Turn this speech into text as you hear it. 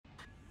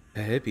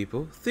Hey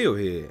people, Theo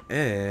here,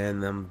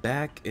 and I'm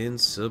back in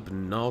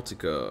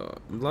Subnautica.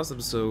 In the last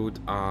episode,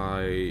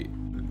 I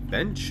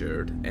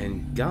ventured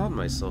and got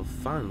myself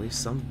finally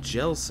some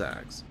gel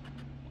sacks.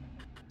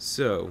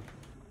 So,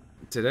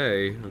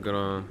 today I'm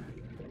gonna,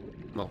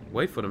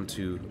 wait for them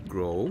to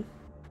grow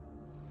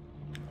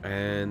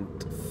and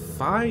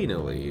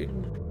finally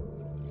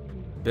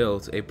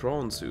build a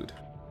prawn suit.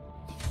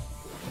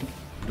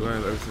 Do I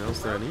have everything else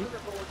that I need?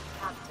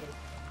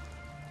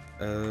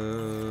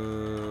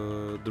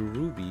 The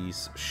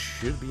rubies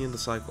should be in the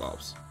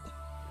Cyclops.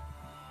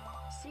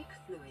 Seek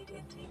fluid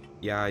intake.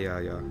 Yeah.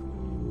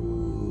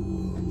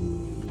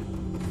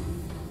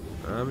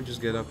 Let me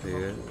just get up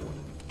here.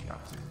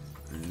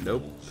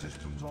 Nope.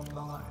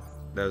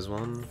 There's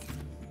one.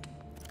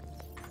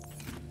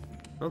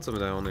 Don't tell me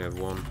that I only have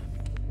one.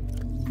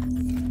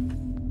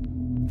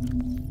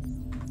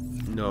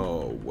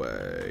 No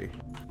way.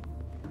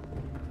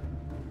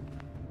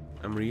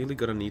 I'm really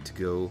gonna need to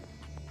go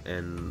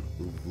and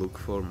look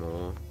for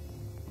more.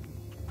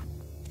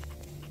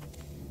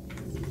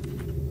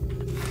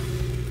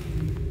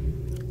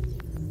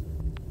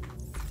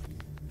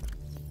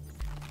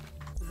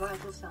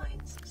 Vital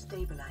signs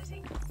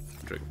stabilizing.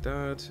 Drink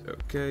that.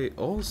 Okay,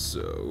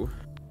 also...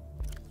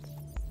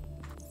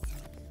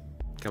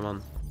 Come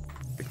on.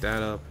 Pick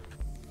that up.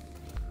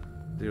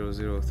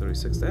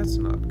 0036, that's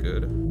not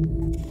good.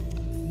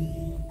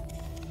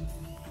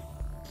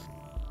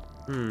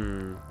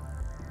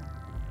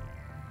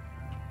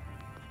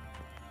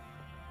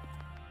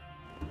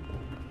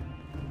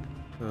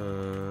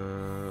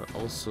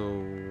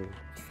 Also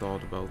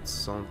thought about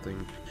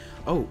something.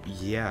 Oh,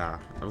 yeah,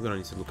 I'm gonna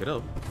need to look it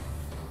up.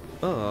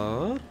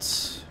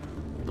 But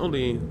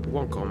only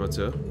one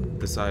commenter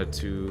decided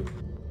to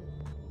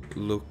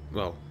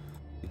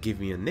give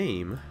me a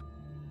name.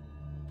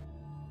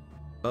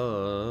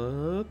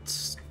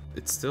 But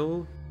it's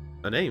still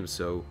a name,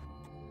 so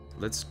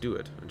let's do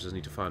it. I just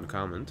need to find a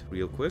comment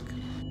real quick.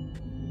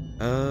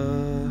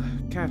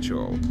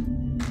 Catch-all.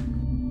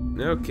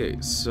 Okay,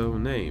 so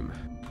name.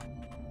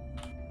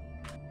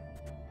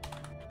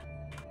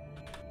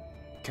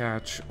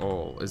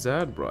 Catch-all. Is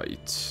that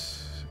right?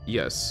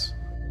 Yes.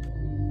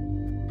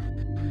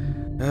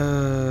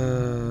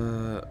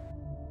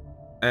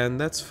 And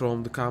that's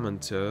from the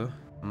commenter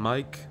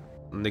Mike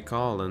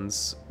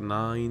Nicolans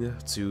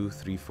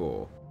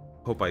 9234.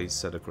 Hope I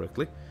said it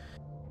correctly.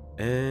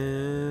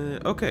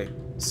 Okay,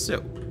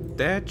 so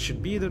that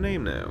should be the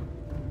name now.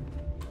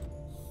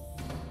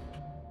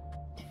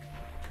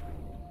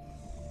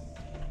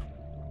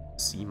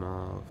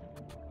 Seamov.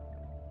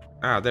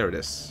 Ah, there it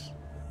is.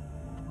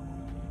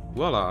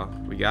 Voila,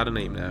 we got a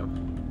name now.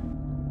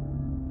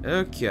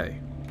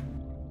 Okay.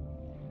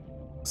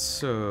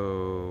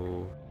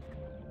 So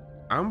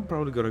I'm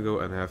probably gonna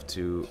go and have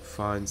to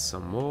find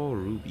some more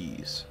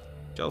rubies.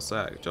 Gel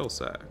sack.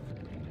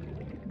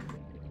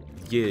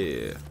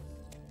 Yeah.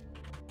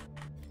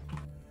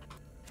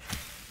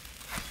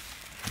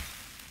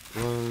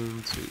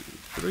 1, 2,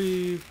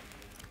 3.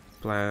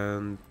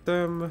 Plant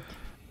them.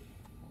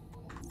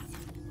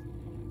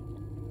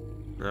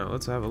 Now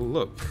let's have a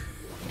look.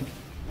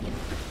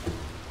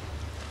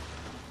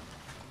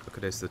 Okay,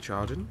 there's the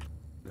charging.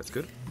 That's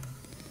good.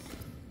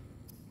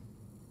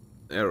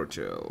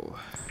 Aerogel.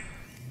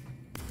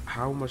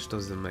 How much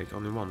does it make?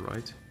 Only one,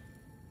 right?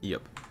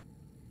 Yep.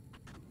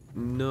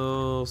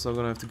 No, so I'm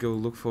gonna have to go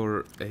look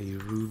for a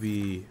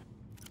ruby.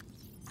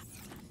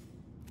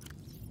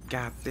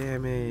 God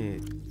damn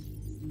it.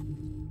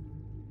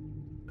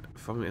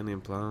 Farming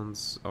alien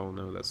plants. Oh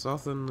no, that's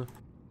nothing.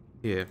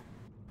 Here.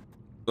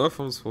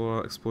 Platforms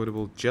for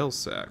exploitable gel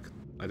sac.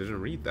 I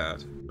didn't read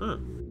that. Huh.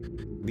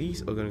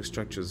 These organic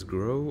structures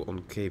grow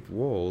on cave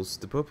walls.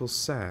 The purple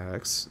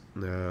sacs,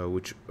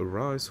 which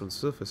arise from the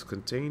surface,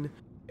 contain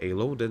a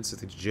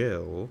low-density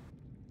gel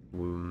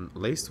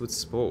laced with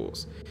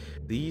spores.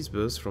 These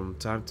burst from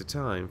time to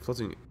time,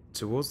 floating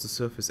towards the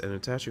surface and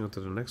attaching onto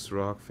the next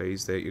rock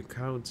face they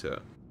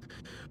encounter.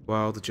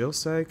 While the gel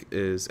sac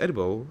is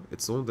edible,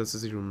 its low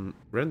density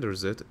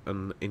renders it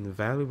an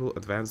invaluable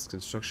advanced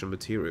construction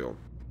material.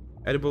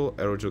 Edible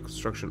aerogel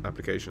construction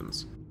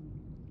applications.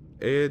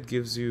 It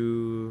gives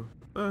you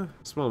a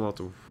small amount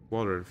of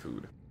water and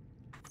food.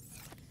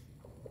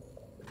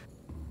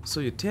 So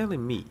you're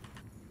telling me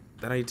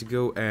that I need to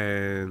go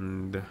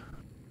and,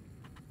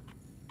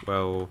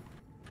 well,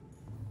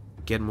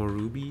 get more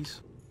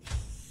rubies?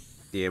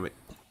 Damn it.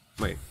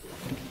 Wait.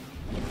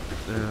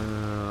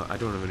 I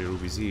don't have any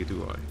rubies here,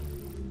 do I?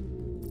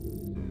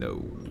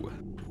 No.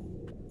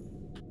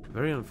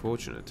 Very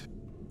unfortunate.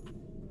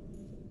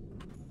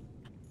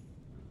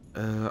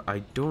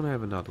 I don't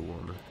have another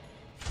one.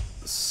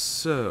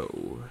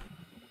 So,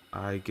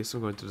 I guess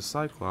I'm going to the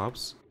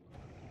Cyclops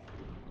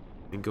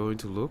and going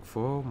to look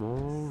for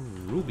more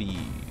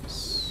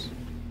rubies.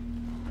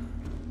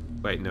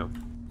 Wait, no.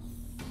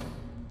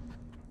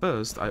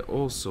 First, I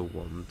also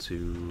want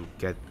to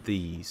get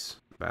these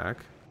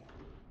back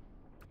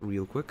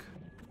real quick.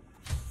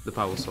 The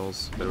power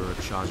cells that are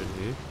charging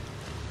here.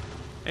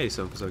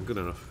 87% good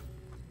enough.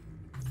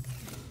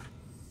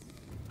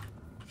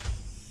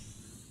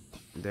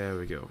 There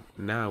we go.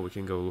 Now we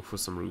can go look for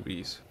some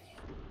rubies.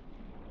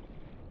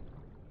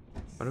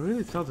 But I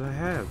really thought I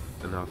have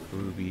enough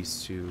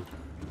rubies to,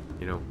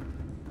 you know,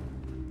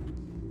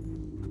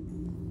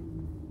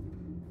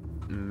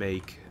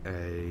 make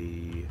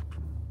a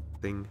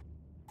thing.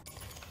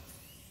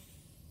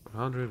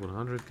 100,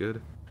 100,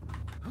 good.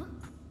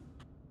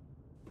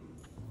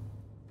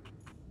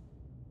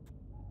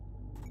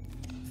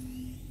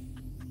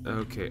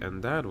 Okay,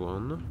 and that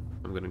one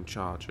I'm gonna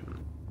charge in.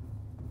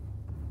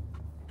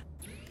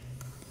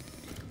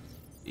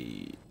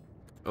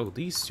 Oh,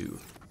 these two.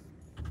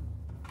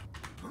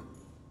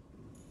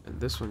 And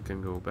this one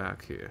can go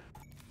back here.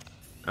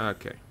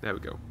 Okay, there we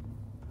go.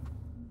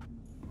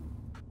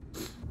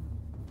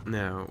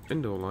 Now,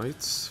 indoor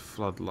lights,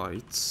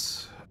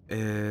 floodlights,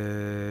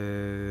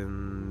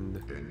 and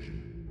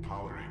Engine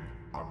powering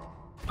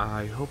up.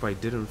 I hope I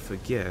didn't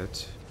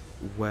forget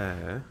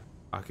where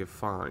I could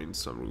find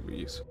some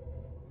rubies.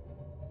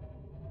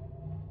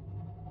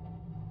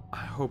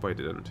 I hope I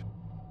didn't.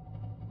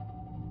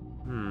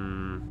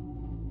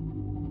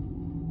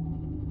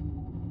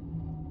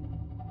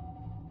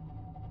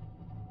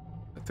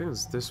 I think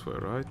it's this way,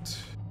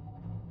 right?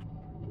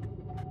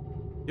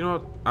 You know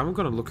what? I'm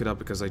gonna look it up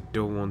because I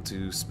don't want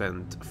to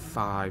spend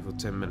 5 or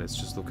 10 minutes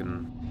just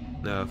looking,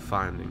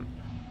 finding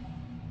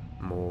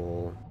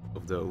more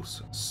of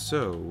those.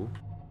 So,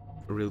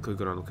 real quick,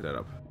 gonna look that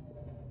up.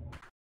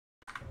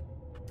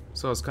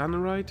 So I was kinda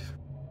right.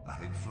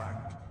 Ahead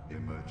flagged.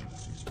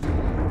 Emergencies.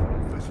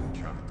 Vessel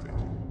counterfeit.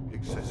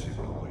 Excessive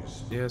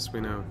noise. Yes,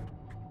 we know.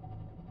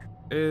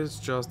 It's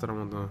just that I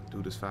want to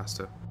do this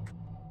faster.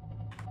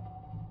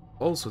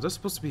 Also, there's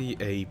supposed to be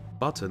a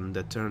button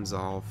that turns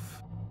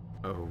off,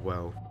 oh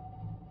well,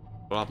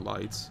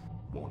 floodlights.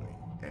 Warning.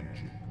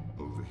 Engine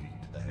overheat.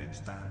 Ahead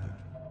standard.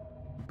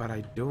 But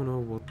I don't know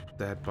what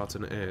that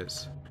button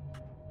is.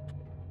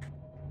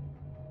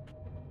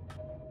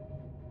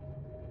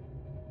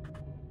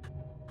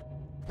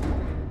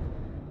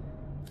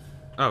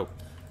 Oh,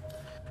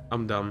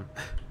 I'm dumb.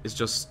 It's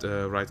just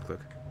right click.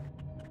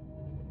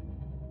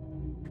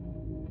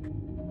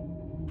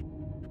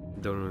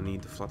 Don't really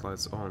need the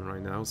floodlights on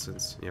right now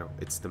since, you know,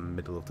 it's the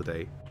middle of the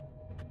day.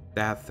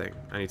 That thing.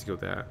 I need to go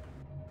there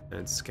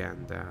and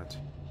scan that.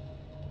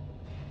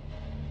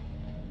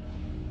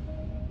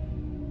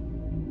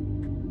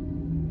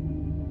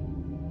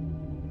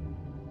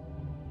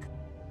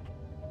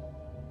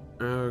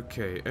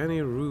 Okay,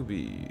 any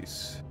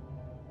rubies?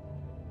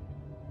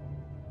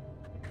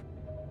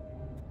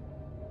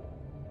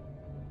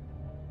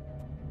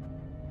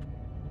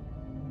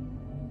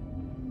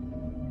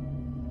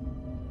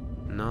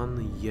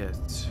 None yet.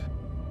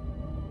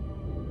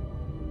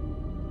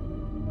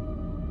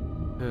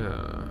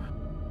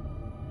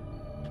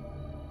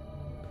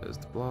 There's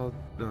the blood,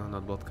 no,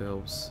 not blood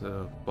calves,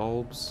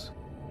 bulbs.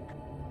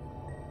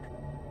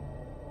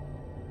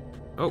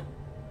 Oh!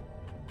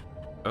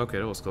 Okay,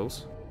 that was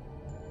close.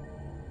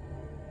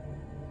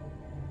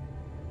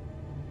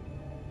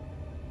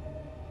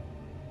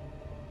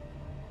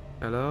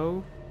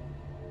 Hello?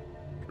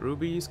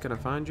 Rubies, can I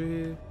find you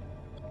here?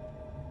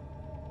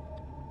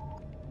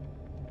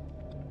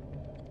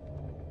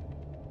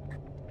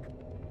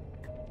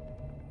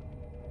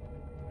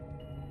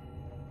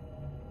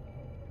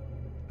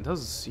 It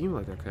doesn't seem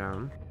like I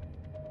can.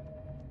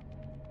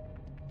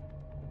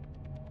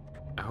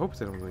 I hope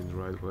that I'm going the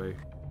right way.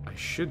 I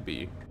should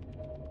be.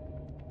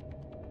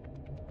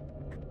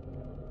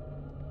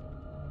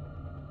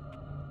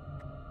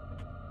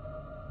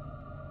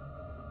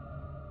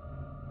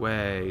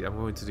 Wait, I'm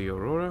going to the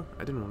Aurora?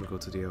 I didn't want to go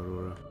to the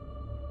Aurora.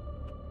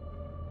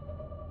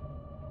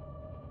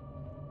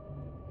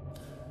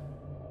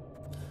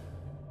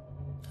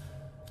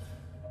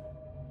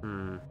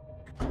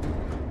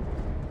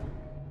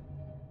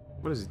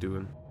 What is he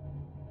doing?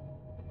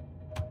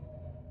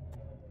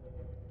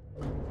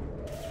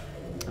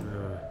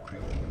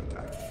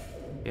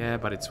 Yeah,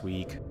 but it's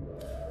weak.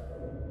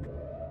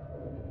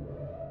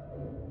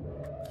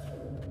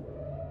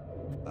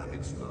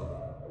 Ahead slow.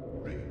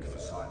 Rig for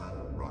silent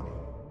running.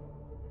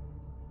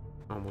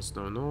 Almost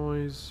no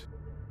noise.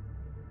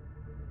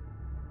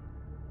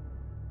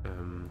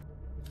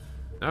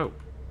 Oh.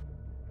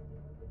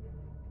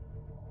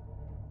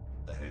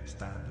 Ahead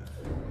standard.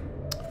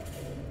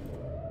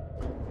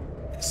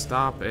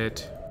 Stop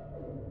it.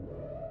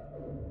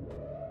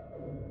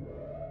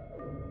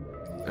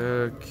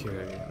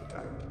 Okay.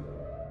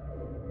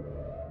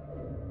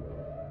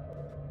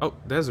 Oh,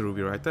 there's a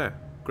ruby right there.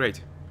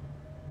 Great.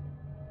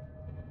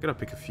 Gonna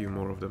pick a few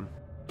more of them.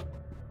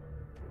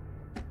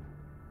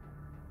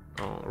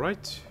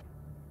 Alright.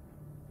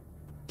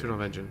 Turn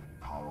off engine.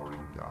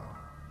 Powering down.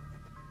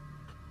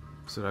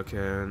 So that I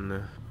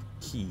can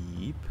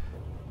keep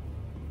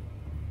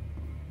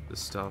the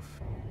stuff.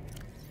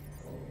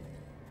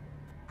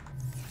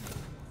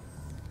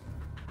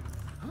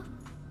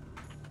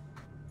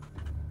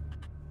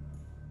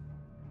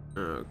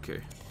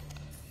 Okay.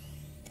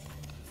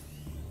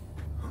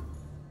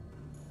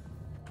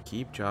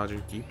 Keep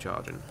charging, keep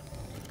charging.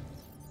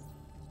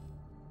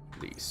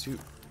 These two.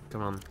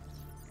 Come on.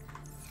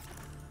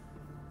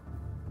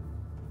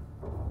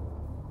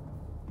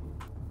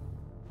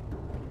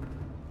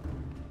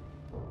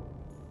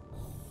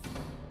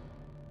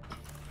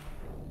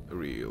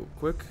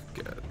 quick.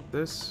 Get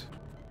this.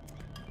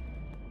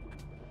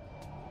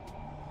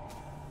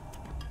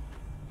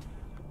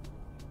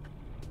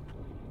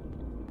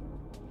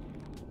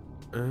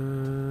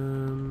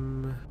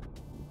 And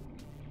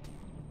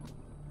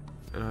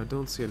I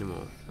don't see any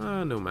more.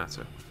 No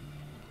matter.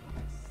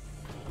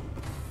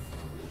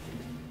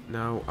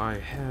 Now I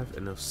have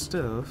enough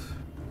stuff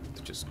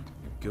to just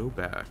go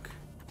back.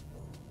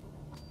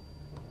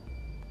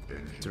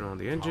 Turn on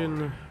the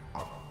engine.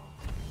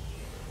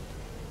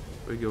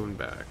 We're going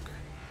back.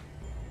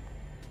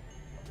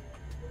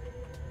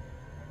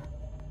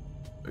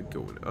 We're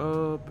going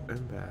up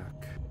and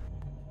back.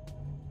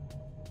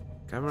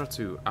 Camera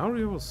 2. Our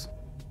was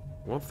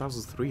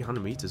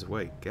 1,300 meters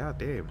away. God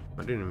damn.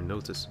 I didn't even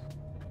notice.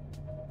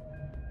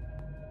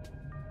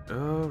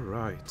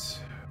 Alright.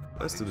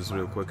 Let's do this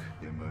real quick.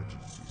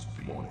 Emergencies.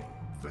 Warning.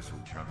 Vessel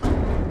channel.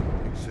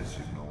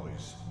 Excessive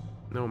noise.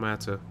 No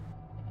matter.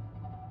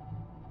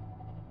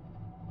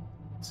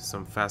 This is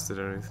some faster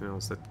than anything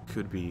else that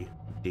could be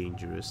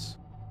dangerous.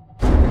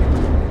 Engine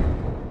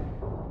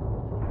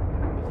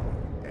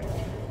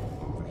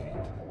overheat.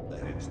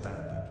 Head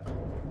standard.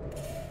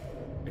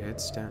 Head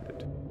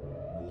standard.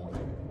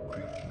 Warning.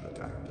 Creature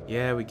attack.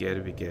 Yeah, we get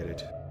it, we get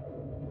it.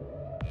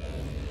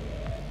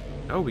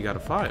 Oh, we got a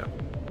fire.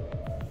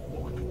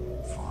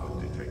 Warning.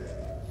 Fire detected.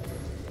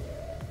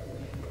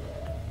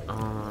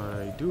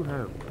 I do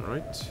have one,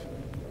 right?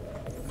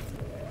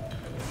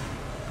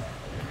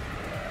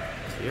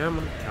 Yeah,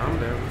 man, calm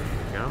down,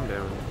 calm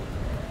down.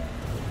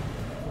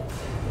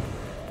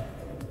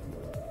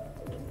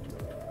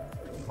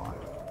 Fire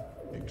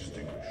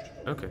extinguished.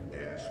 Okay.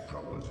 Air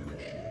scrubbers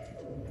initiated.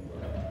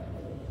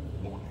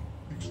 Warning.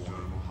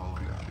 External hull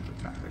reactive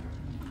attack.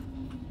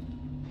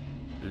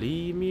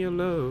 Leave me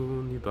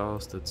alone, you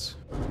bastards.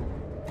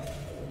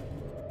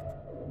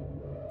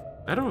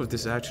 I don't know if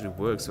this actually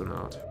works or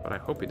not, but I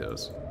hope it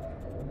does.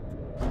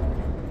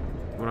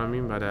 What I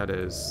mean by that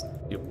is,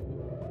 you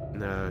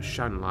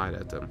shine light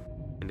at them,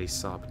 and they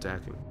stop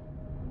attacking.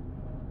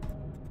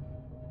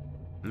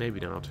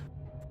 Maybe not.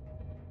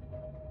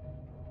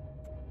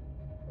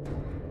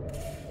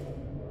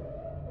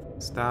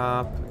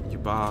 Stop, you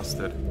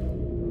bastard.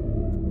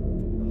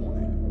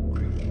 Warning.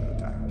 Creature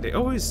attack. They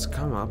always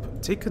come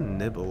up, take a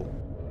nibble,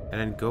 and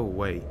then go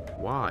away.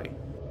 Why?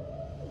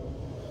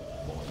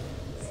 Warning.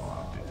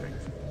 Fire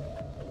detected.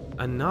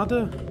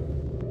 Another?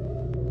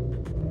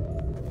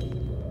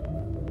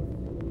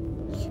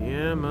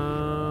 Come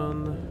on.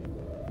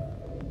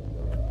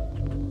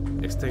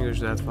 Extinguish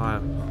that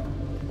fire.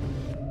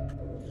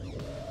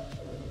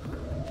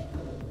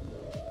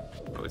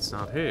 Oh, it's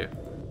not here.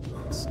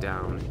 It's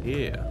down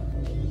here.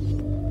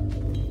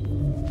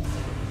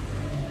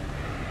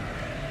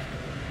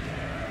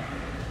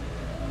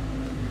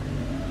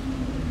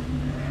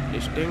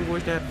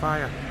 Extinguish that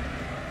fire.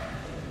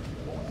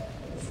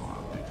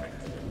 Fire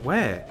detected.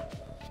 Where?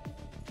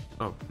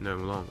 Oh, no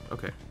longer.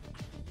 Okay.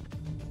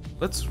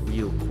 Let's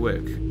real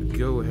quick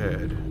go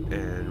ahead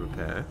and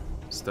repair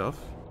stuff.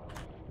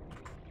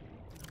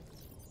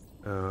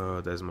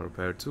 There's my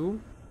repair tool.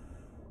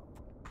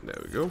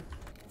 There we go.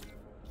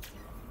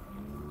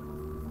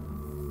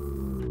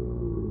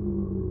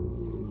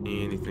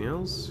 Anything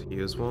else?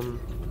 Here's one.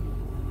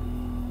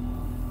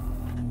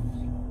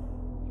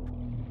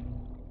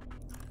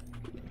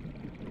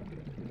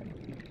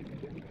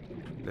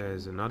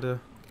 There's another.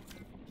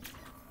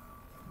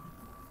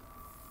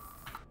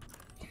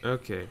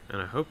 Okay,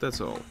 and I hope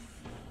that's all.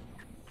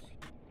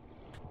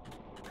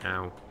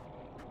 Ow.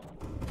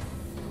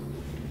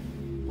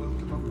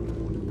 Welcome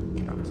aboard,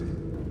 Captain.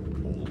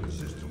 All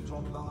systems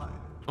online.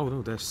 Oh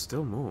no, there's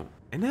still more.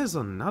 And there's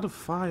another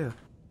fire.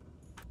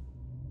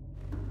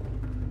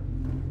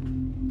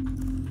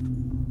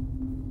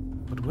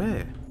 But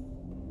where?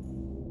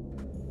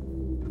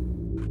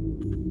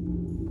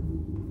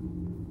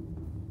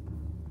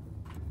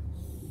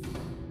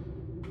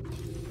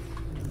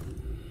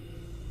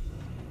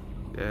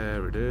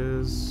 There it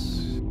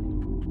is.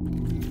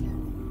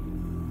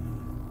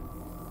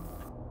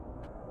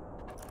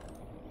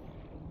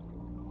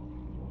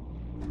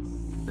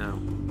 Now,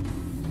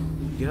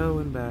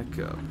 going back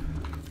up.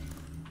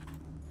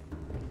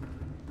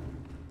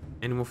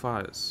 Any more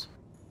fires?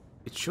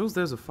 It shows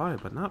there's a fire,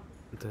 but not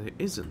there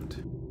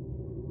isn't.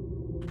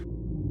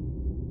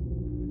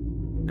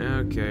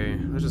 Okay,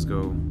 let's just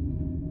go.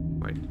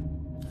 Wait.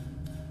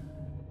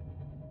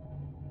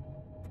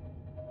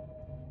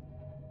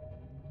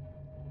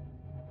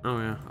 Oh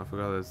yeah, I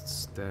forgot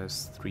that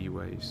there's 3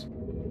 ways.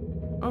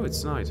 Oh,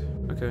 it's night.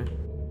 Okay.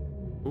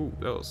 Ooh,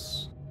 that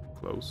was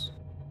close.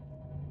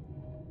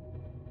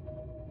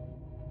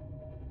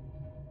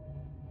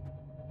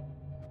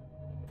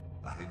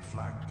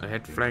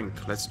 Ahead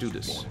flank. Let's do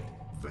this.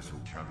 Vessel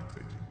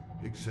calibrated.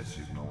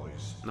 Excessive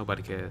noise.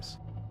 Nobody cares.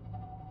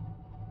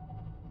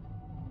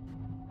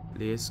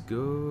 Let's go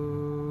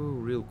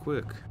real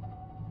quick.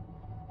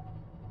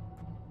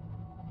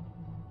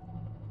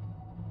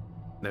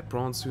 That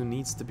prawn suit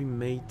needs to be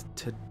made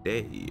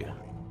today.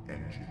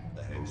 Engine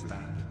ahead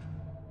standard.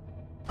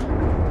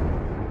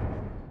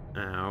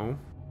 Ow.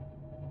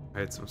 I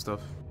hit some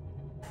stuff.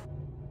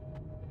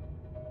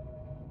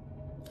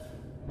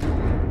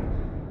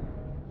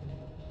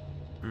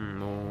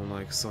 More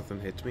like something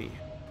hit me.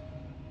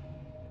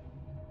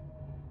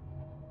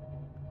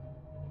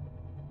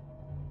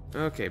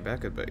 Okay,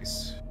 back at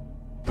base.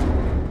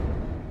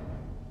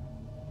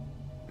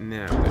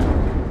 Now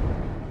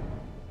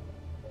then,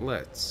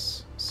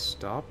 let's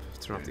stop,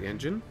 turn off the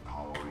engine.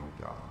 Powering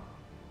down.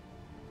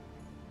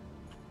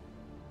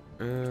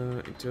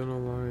 Internal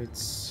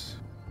lights.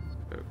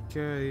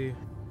 Okay.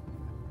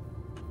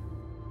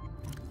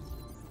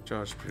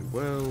 Charged pretty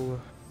well.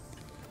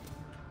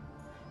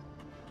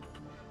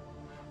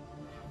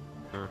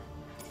 Huh.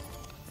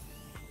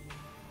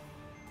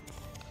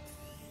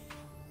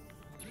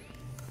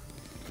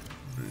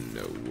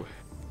 No.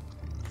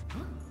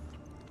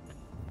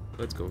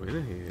 Let's go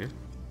in here.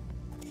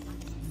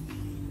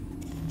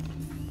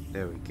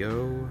 There we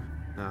go.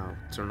 Now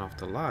turn off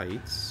the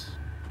lights.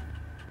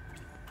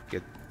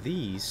 Get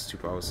these two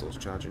power cells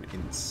charging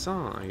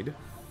inside.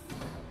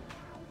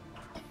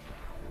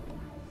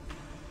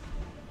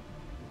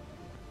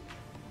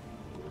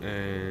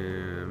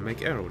 And make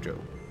aerogel.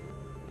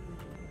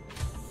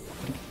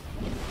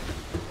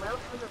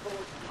 Welcome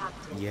aboard,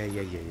 Captain.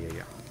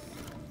 Yeah.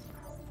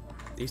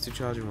 These two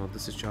charging while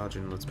this is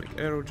charging. Let's make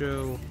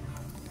aerogel.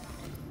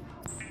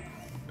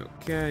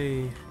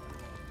 Okay.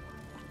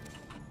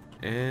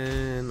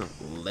 And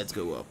let's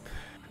go up.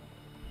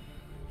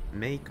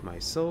 Make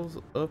myself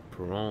a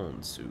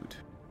prawn suit.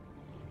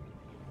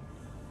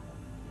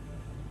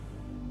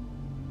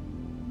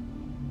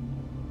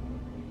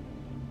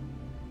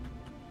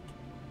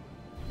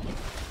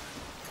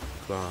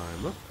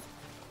 Climb up.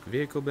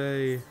 Vehicle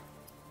bay.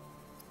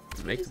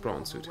 Make the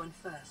prawn suit. When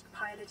first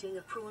piloting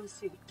a prawn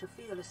suit to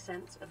feel a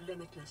sense of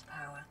limitless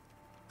power.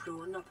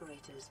 Prawn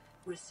operators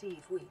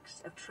receive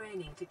weeks of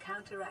training to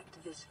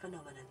counteract this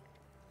phenomenon.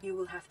 You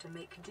will have to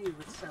make do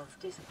with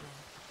self-discipline.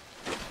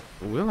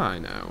 Will I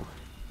now?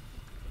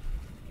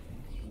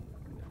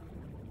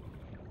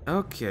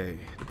 Okay,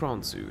 the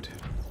prawn suit.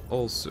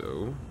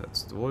 Also,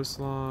 that's the voice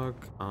log.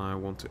 I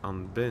want to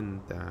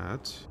unpin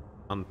that.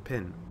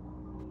 Unpin.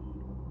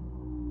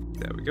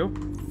 There we go.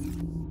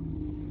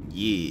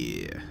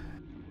 Yeah.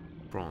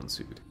 Prawn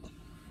suit.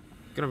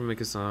 Gonna be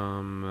making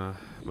some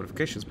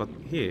modifications, but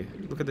here,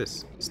 look at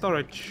this.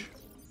 Storage.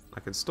 I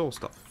can store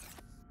stuff.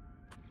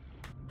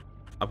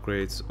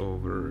 Upgrades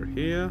over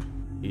here.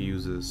 He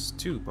uses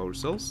 2 power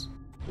cells.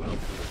 Welcome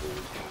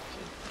aboard,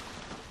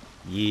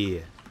 Captain. Yeah.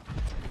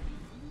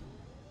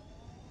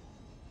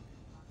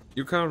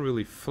 You can't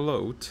really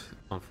float,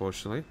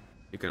 unfortunately.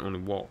 You can only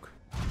walk.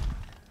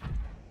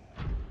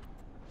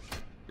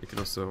 You can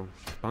also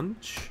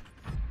punch.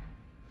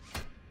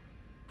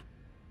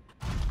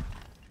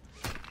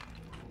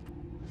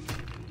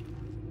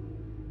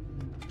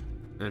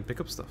 And pick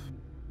up stuff,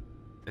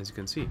 as you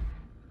can see.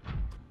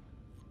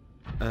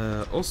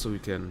 Also, you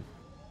can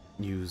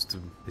use the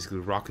basically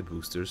rocket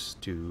boosters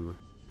to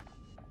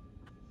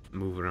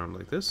move around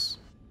like this.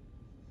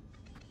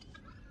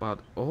 But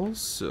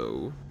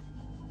also,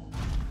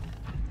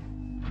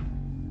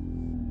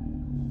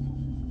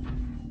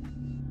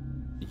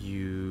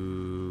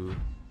 you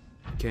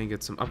can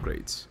get some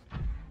upgrades.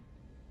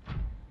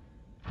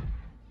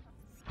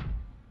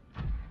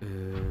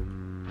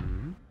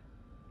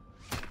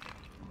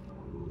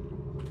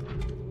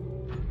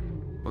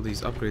 Well,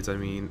 these upgrades, I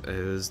mean,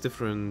 is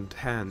different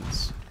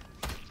hands.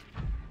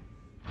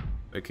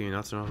 Wait, can you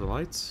not turn off the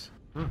lights?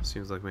 Oh,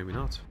 seems like maybe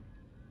not.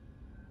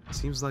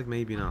 Seems like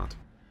maybe not.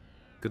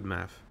 Good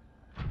math.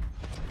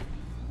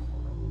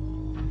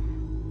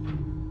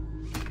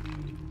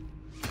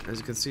 As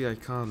you can see, I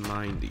can't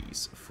mine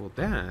these. For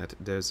that,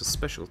 there's a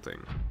special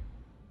thing.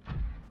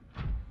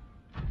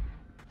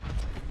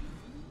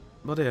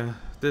 But yeah,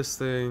 this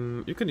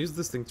thing... You can use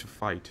this thing to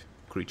fight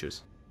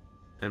creatures.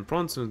 And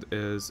Prawn Suit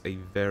is a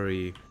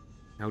very...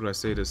 How do I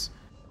say this?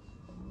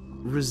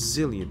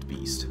 Resilient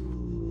beast.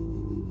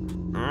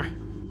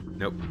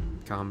 Nope.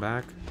 Come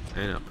back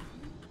and up.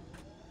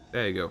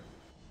 There you go.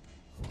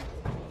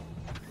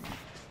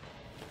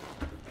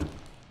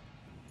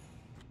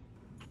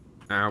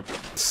 Ow.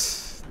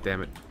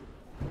 Damn it.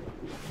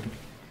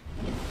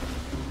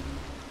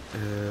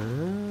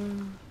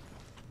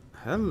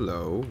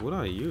 Hello. What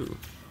are you?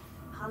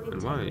 Hull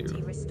And why are integrity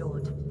you?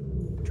 restored.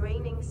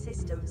 Draining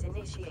systems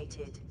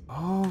initiated.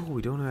 Oh,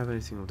 we don't have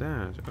anything of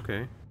that.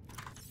 Okay.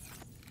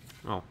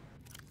 Oh.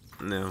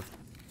 No.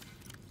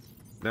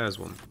 There's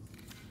one.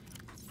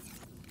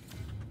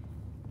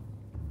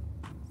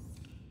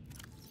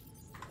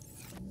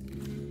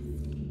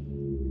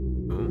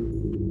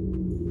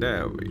 Oh.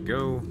 There we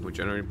go. We're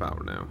generating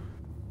power now.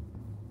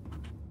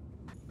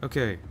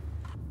 Okay.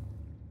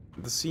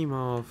 The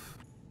Seamov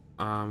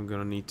I'm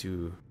gonna need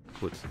to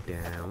put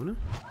down.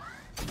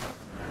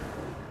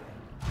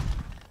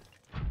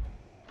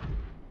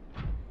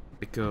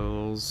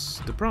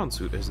 Because the prawn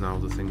suit is now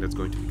the thing that's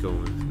going to be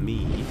going with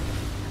me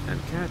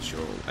and catch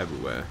all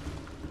everywhere.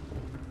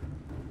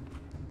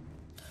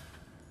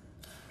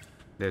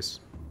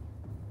 This.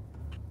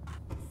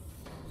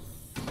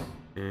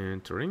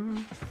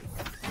 Entering.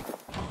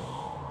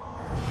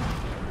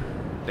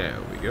 There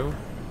we go.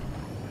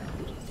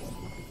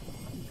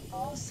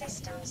 All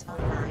systems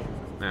online.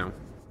 Now.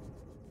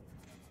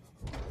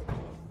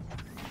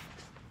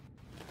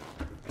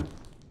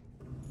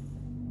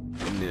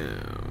 No.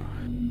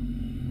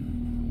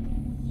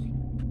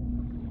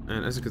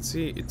 And as you can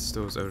see, it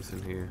stores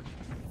everything here.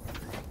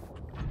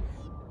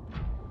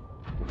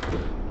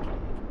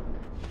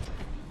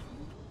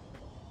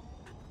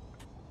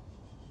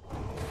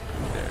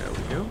 There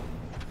we go.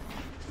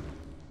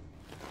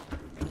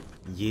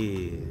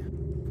 Yeah.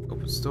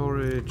 Open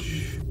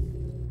storage.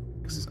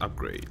 Access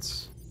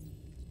upgrades.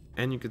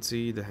 And you can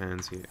see the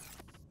hands here.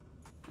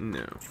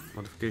 No.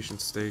 Modification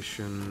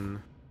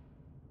station.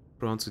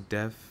 Prawn Suit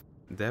depth.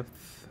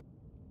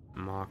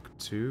 Mark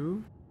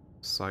II.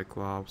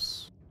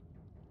 Cyclops.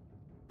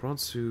 Prawn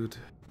Suit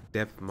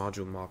depth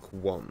module Mark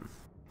 1.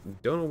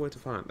 Don't know where to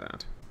find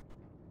that.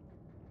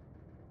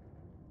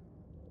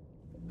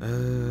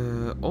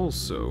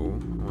 Also,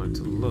 I wanted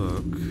to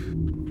look.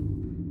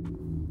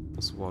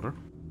 What's water?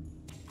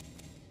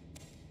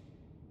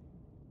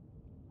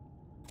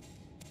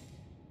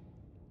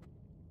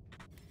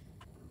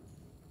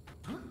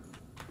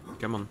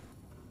 Come on,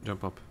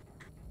 jump up.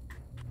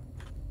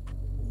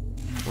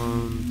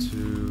 1,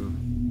 2.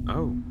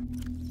 Oh.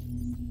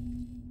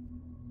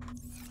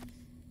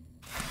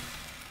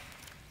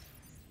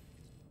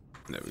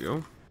 There we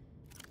go.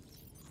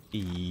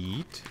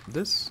 Eat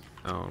this.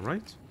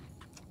 Alright.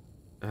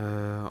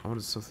 I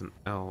wanted something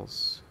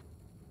else.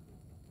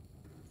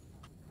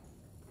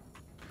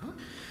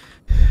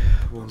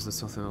 What was there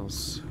something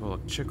else? Well,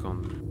 I'll check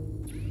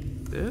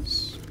on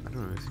this. I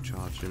don't know if to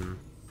charge him.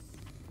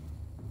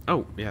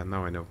 Oh, yeah,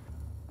 now I know.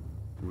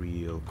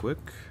 Real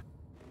quick.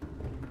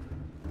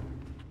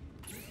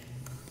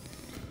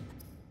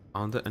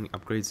 Aren't there any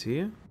upgrades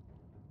here?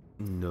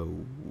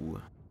 No.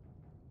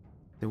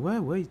 Where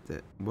were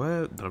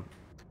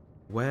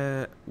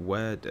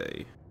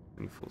they?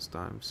 Any full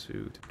time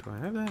suit. Do I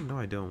have that? No,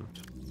 I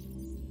don't.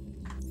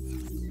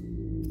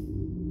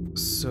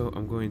 So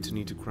I'm going to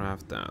need to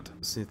craft that.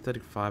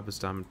 Synthetic fibers,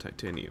 diamond,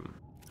 titanium.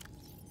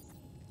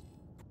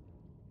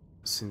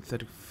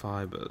 Synthetic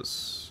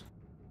fibers.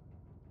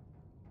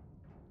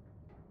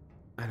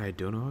 And I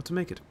don't know how to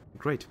make it.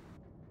 Great.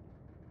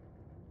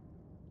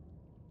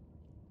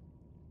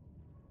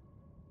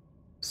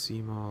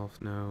 Seamorph,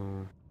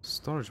 no.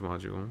 Storage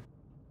module.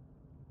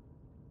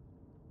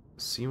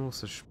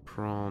 Seamorph /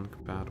 prawn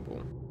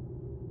compatible.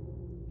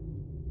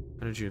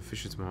 Energy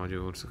efficiency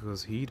module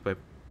because heat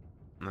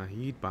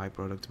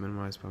byproduct to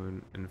minimize power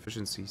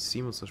inefficiency.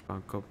 Seamorph /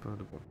 prawn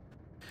compatible.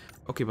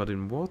 Okay, but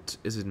in what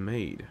is it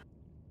made?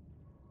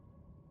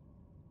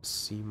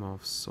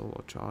 Seamorph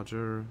solar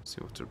charger,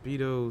 Seamorph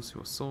torpedo,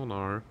 Seamorph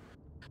sonar,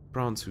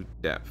 Prawn Suit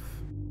depth.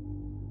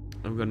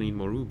 I'm gonna need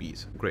more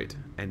rubies. Great.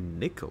 And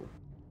nickel.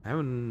 I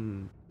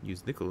haven't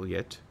used nickel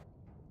yet.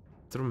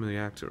 Thermal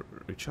reactor.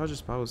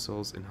 Recharges power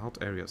cells in hot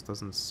areas.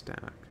 Doesn't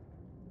stack.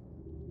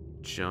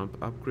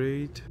 Jump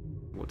upgrade.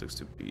 Vortex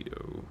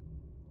torpedo.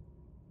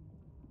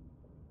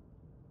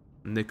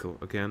 Nickel.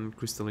 Again.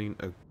 Crystalline.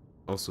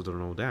 Also don't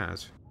know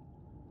that.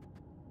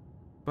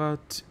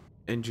 But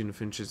engine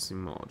efficiency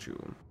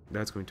module.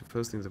 That's going to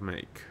first thing to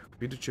make.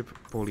 Computer chip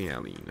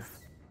polyethylene.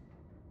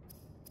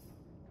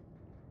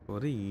 For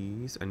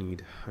these, I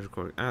need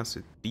hydrochloric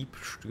acid, deep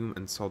shroom,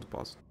 and salt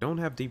deposit. Don't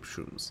have deep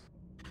shrooms.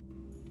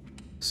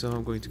 So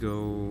I'm going to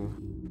go...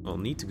 I'll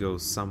need to go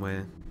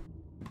somewhere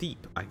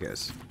deep, I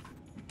guess.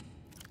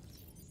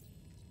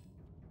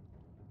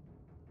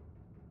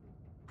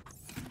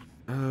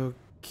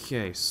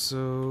 Okay,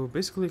 so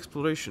basically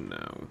exploration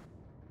now.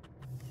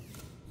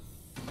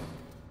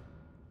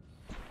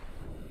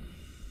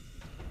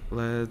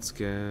 Let's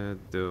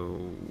get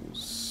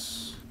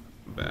those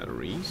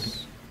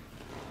batteries.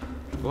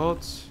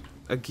 What?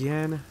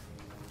 Again?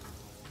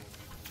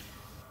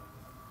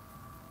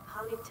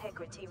 Hull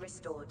integrity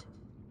restored.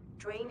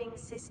 Draining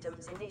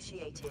systems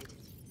initiated.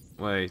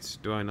 Wait,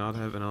 do I not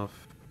have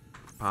enough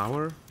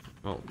power?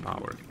 Well,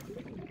 power.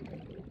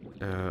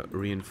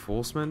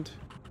 Reinforcement.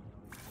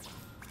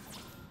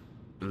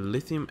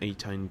 Lithium and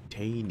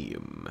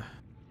titanium.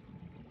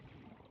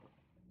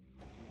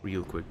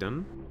 Real quick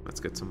then. Let's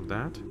get some of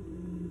that.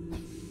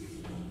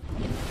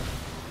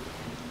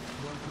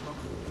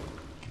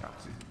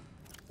 Captain,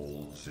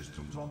 all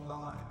systems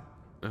online.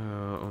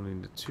 Only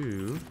the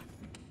two.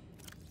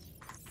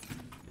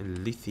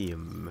 And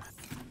lithium.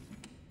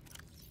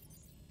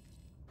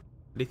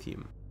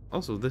 Lithium.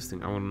 Also this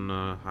thing, I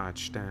wanna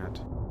hatch that.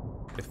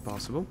 If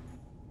possible.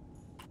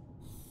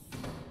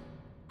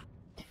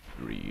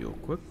 Real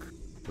quick.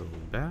 Go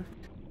back.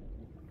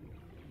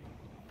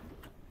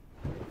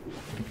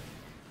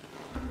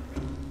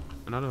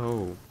 Another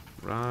hole.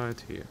 Right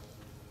here.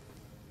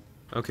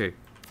 Okay.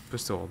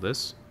 First of all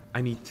this.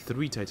 I need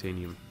 3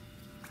 titanium.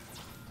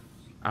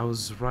 I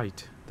was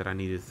right that I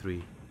needed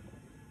 3.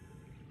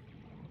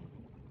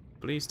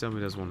 Please tell me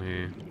there's one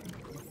here.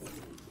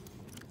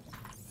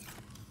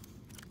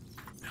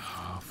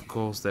 Oh, of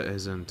course there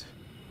isn't.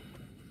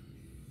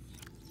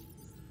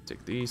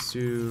 Take these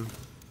 2.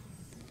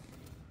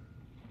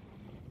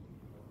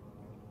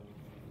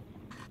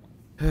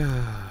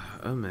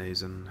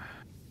 Amazing.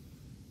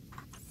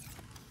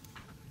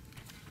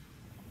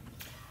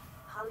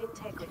 Hull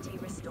integrity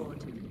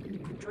restored.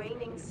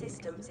 Draining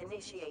systems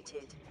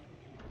initiated.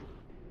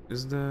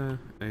 Is there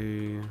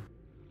a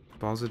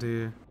deposit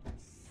here?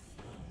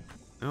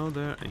 No,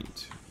 there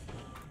ain't.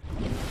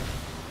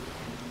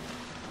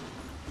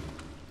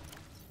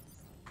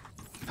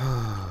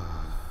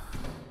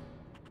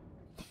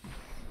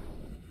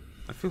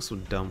 I feel so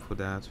dumb for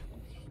that.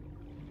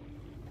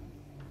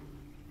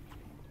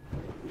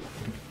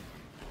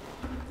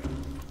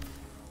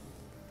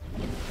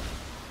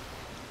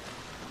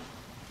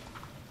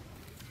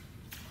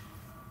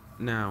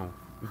 Now,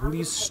 will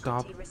you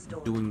stop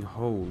doing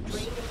holes?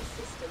 Draining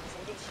systems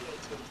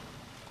initiated.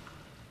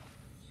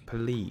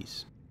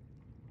 Please.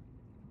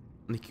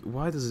 Like,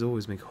 why does it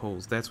always make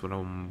holes? That's what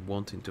I'm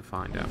wanting to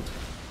find out.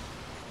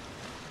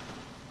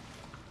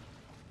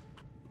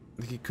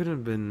 Like, it couldn't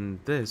have been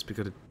this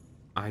because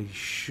I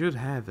should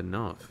have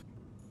enough.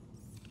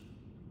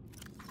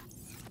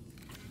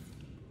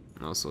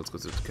 Also, let's go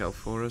to the kelp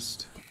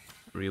forest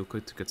real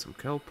quick to get some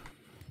kelp.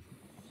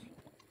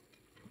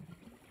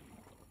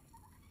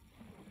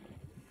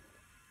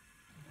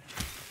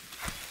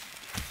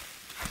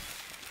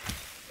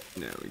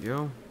 There we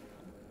go.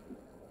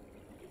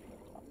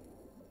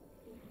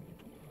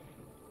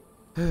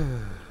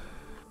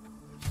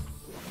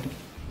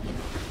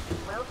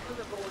 Welcome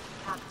aboard,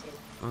 Captain.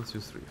 1, 2,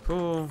 3,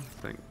 4.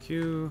 Thank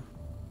you.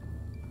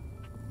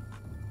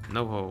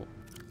 No hole.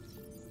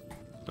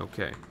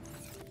 Okay.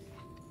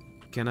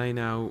 Can I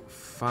now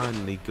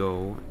finally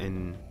go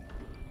and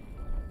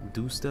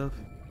do stuff?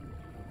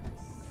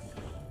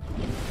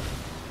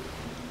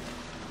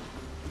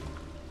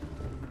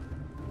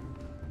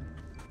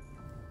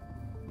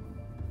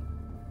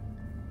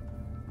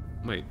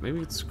 Wait, maybe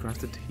it's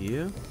crafted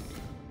here?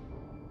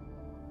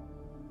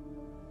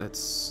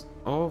 That's...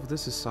 all of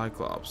this is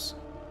Cyclops.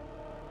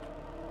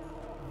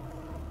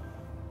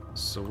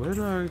 So where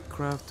do I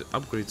craft the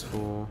upgrades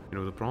for, you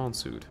know, the Prawn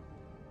Suit?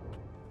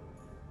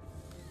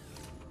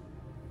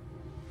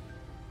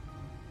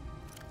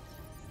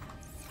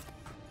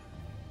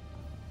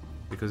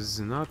 Because it's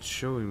not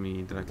showing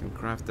me that I can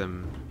craft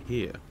them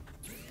here.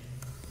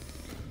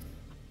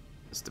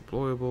 It's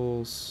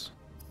deployables,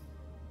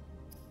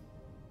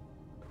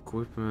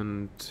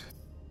 equipment,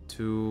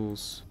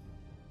 tools,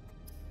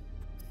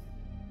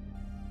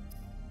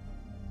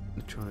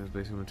 electronics,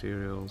 basic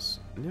materials.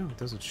 No, it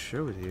doesn't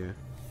show it here.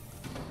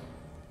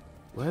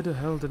 Where the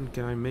hell then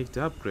can I make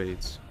the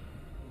upgrades?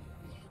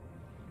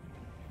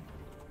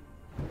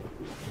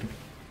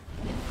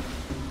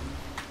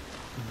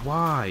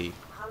 Why?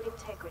 Hull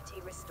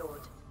integrity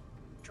restored.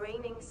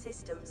 Draining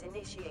systems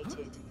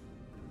initiated.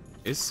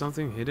 Is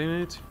something hidden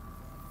in it?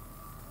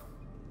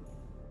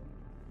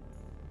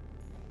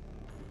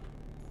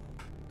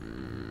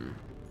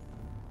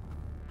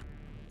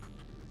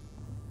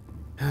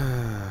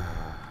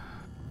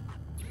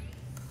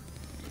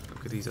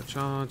 Okay, these are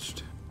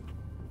charged.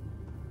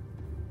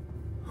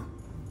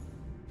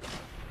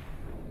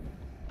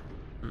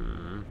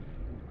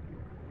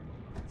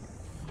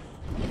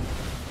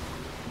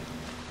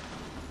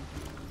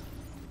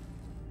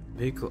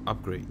 Vehicle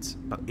upgrades,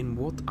 but in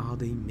what are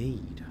they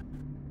made?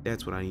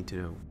 That's what I need to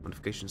know.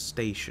 Modification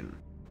station.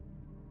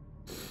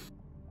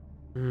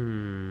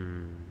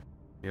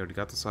 We already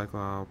got the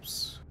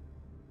Cyclops.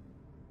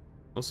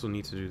 Also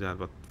need to do that,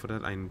 but for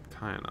that I'm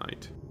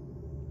kyanite.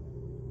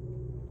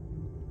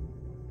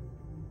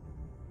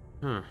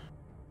 Huh.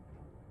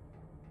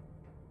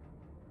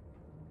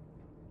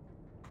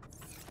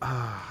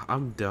 Ah,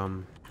 I'm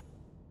dumb.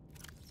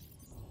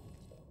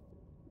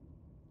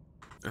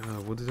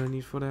 What did I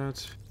need for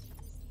that?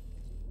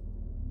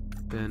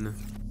 Then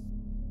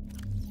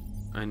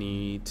I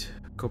need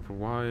copper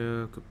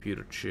wire,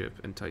 computer chip,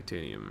 and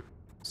titanium.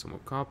 Some more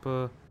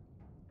copper.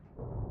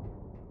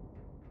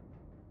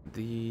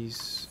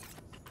 These.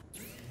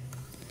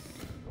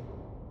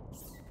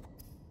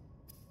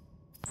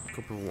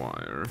 Copper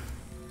wire.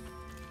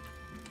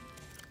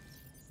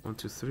 1,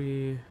 2,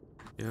 3.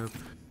 Yep.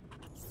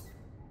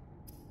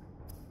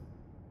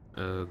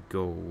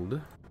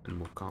 Gold and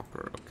more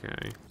copper.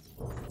 Okay.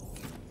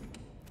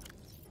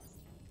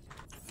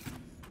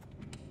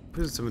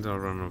 Please tell me that I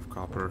run out of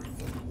copper.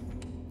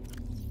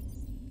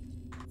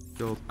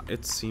 Gold.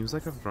 It seems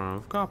like I've run out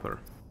of copper.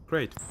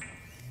 Great.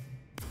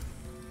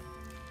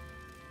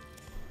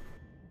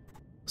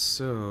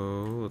 So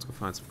let's go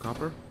find some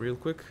copper real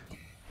quick.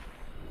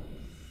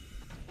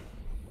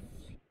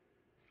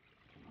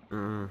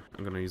 I'm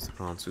gonna use the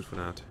prawn suit for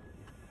that.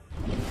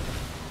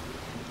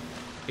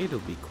 It'll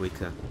be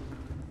quicker.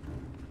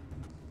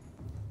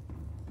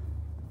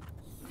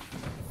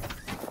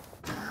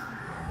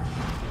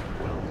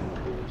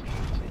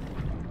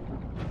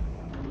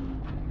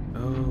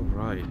 Oh,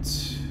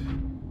 right.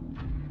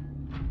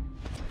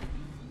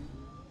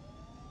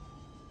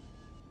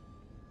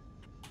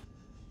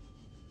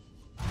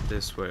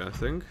 This way, I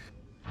think.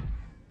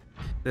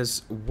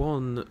 There's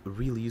one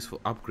really useful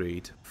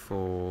upgrade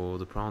for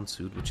the prawn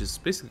suit, which is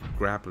basically a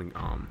grappling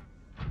arm.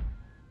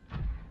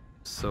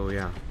 So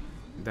yeah,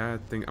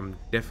 That thing I'm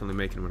definitely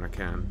making when I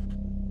can.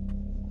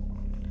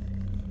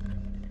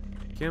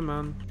 Come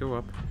on, go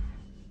up.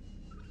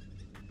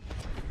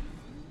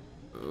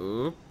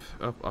 Up,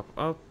 up, up,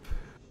 up.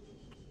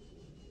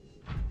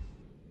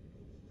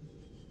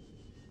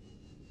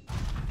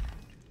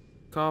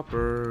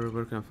 Copper,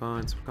 where can I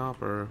find some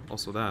copper?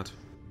 Also that.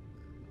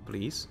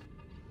 Please.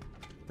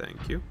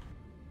 Thank you.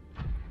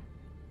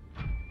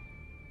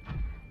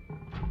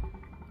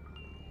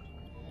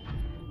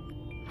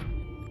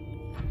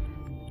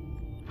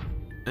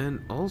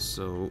 And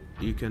also,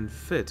 you can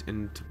fit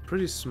into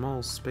pretty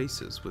small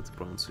spaces with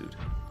Prawn Suit.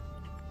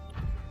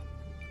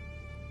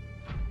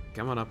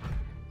 Come on up.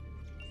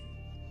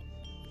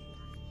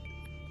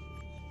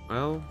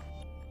 Well,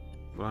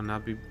 will I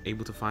not be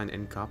able to find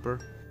any copper?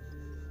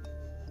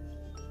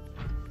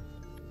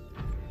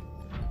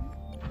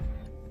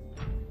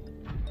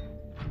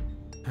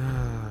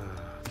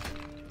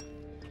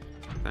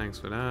 Thanks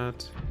for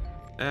that.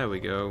 There we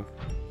go.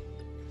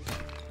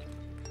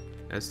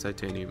 That's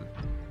titanium.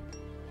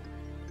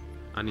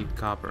 I need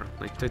copper.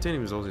 Like,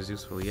 titanium is always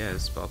useful,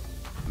 yes, but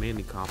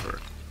mainly copper.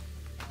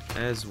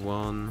 As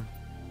one.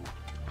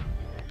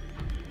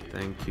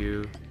 Thank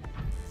you.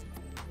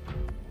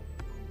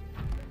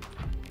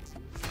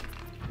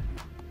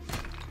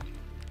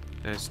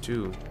 As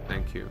two.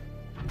 Thank you.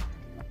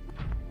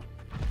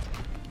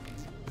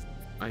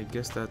 I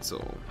guess that's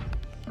all.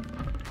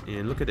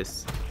 And look at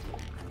this.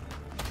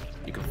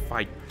 You can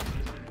fight.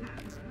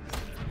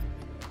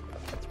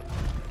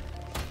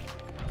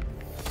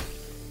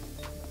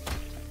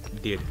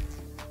 Did.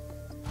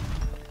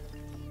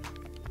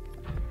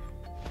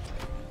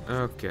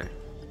 Okay.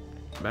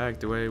 Back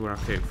the way where I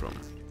came from.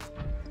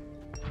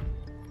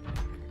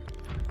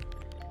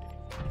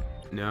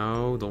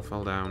 No, don't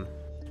fall down.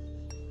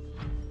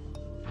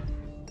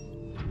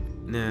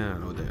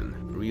 Now then,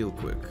 real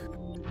quick.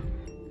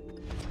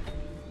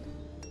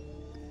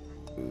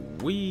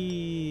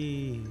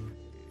 Whee!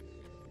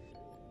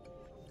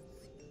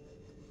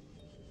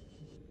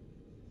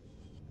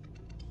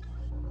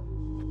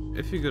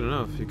 If you're good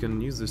enough, you can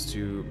use this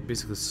to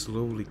basically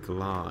slowly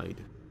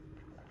glide.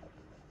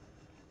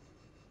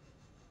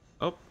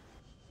 Up.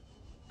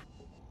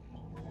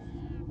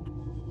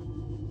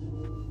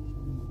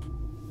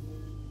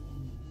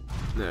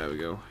 There we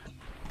go.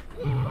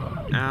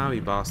 Ow,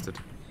 you bastard.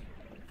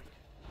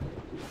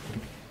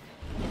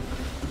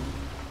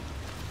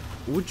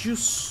 Would you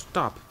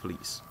stop,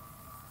 please?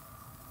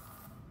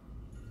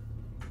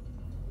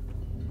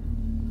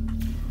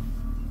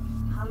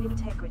 Hull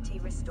integrity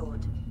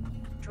restored.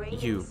 Draining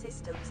You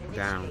systems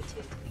down.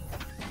 initiated.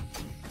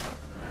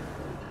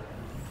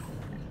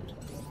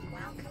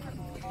 Welcome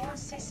aboard your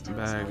systems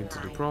Back into the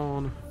online.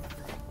 prawn.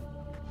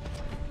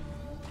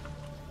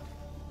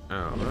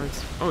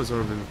 Alright. Oh, it's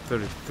already been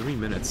 33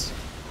 minutes.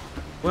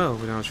 Well,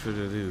 without much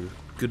further ado,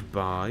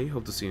 goodbye.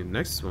 Hope to see you in the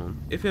next one.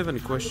 If you have any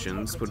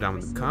questions, put down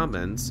in the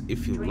comments.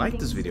 If you like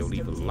this video,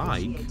 leave a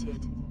like.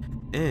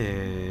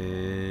 And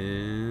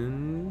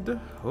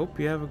hope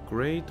you have a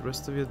great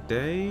rest of your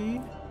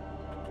day.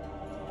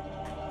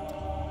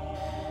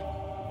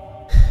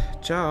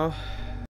 Ciao.